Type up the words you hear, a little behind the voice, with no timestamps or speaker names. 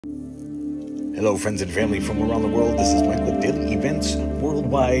Hello friends and family from around the world, this is Mike with Daily Events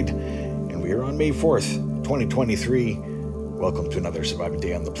Worldwide, and we are on May 4th, 2023. Welcome to another surviving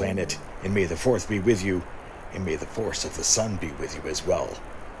day on the planet, and may the 4th be with you, and may the force of the sun be with you as well.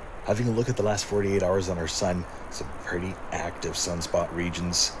 Having a look at the last 48 hours on our sun, some pretty active sunspot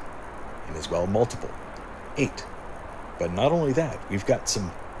regions, and as well multiple, 8. But not only that, we've got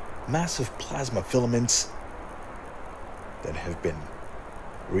some massive plasma filaments that have been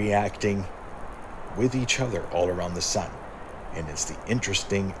reacting with each other all around the sun, and it's the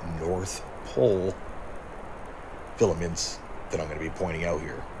interesting North Pole filaments that I'm going to be pointing out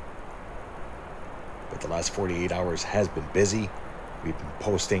here. But the last 48 hours has been busy. We've been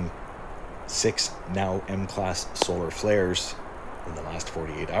posting 6 now M-class solar flares in the last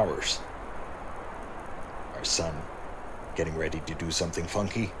 48 hours. Our sun getting ready to do something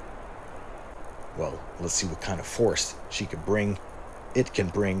funky. Well, let's see what kind of force it can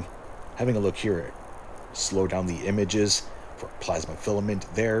bring. Having a look here, slow down the images for plasma filament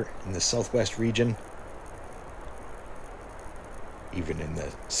there in the southwest region, even in the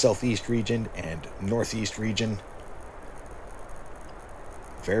southeast region and northeast region.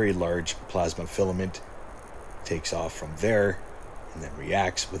 Very large plasma filament takes off from there and then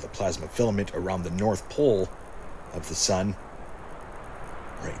reacts with a plasma filament around the north pole of the sun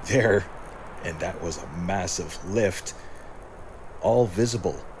right there, and that was a massive lift, all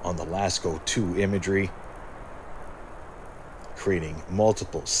visible on the LASCO 2 imagery, creating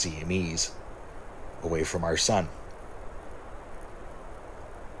multiple CMEs away from our sun.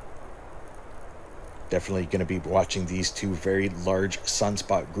 Definitely going to be watching these two very large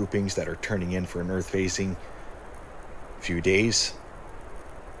sunspot groupings that are turning in for an Earth-facing few days.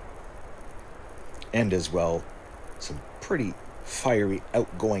 And as well, some pretty fiery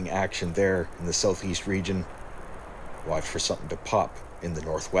outgoing action there in the southeast region. Watch for something to pop in the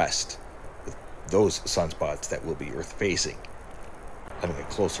northwest with those sunspots that will be Earth-facing. Having a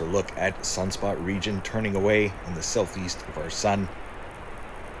closer look at sunspot region turning away in the southeast of our sun.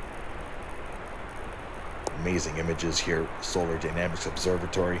 Amazing images here, Solar Dynamics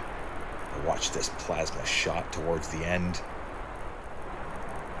Observatory. Watch this plasma shot towards the end.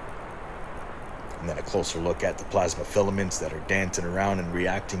 And then a closer look at the plasma filaments that are dancing around and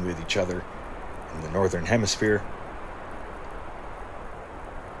reacting with each other in the northern hemisphere.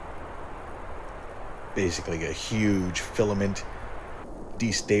 Basically a huge filament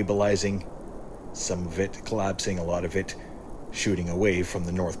destabilizing, some of it collapsing, a lot of it shooting away from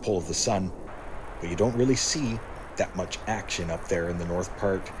the north pole of the sun. But you don't really see that much action up there in the north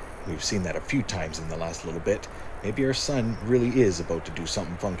part. We've seen that a few times in the last little bit. Maybe our sun really is about to do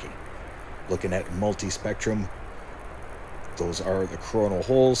something funky. Looking at multi-spectrum, those are the coronal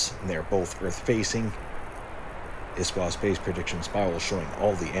holes, and they're both Earth-facing. ISWA Space Prediction Spiral showing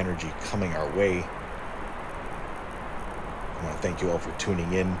all the energy coming our way. I want to thank you all for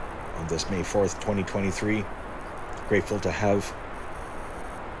tuning in on this May 4th, 2023. Grateful to have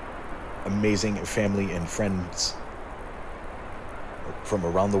amazing family and friends from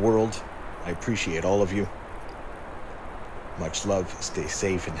around the world. I appreciate all of you. Much love. Stay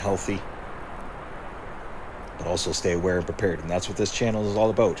safe and healthy, but also stay aware and prepared. And that's what this channel is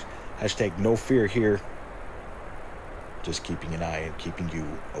all about. Hashtag no fear here. Just keeping an eye and keeping you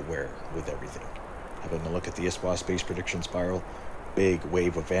aware with everything. Having a look at the ISWA Space Prediction Spiral. Big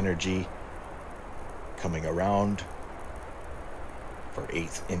wave of energy coming around for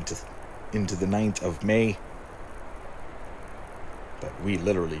 8th into the 9th of May. But we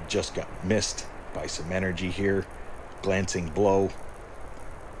literally just got missed by some energy here. Glancing blow.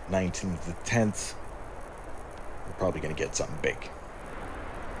 19th to the 10th. We're probably going to get something big.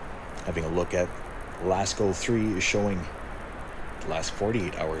 Having a look at LASCO 3 is showing the last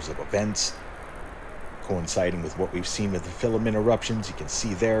 48 hours of events, coinciding with what we've seen with the filament eruptions. You can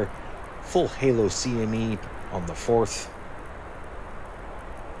see there, full halo CME on the 4th.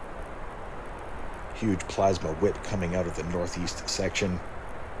 Huge plasma whip coming out of the northeast section.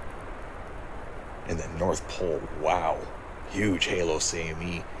 And then North Pole, wow, huge halo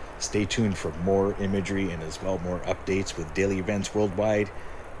CME. Stay tuned for more imagery and as well more updates with Daily Events Worldwide.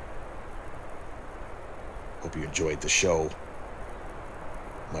 Hope you enjoyed the show.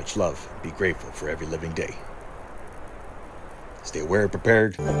 Much love. Be grateful for every living day. Stay aware and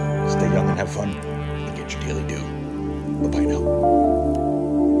prepared. Stay young and have fun. And get your daily due. Bye-bye now.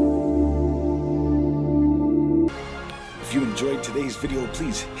 If you enjoyed today's video,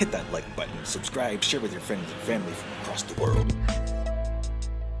 please hit that like button, subscribe, share with your friends and family from across the world.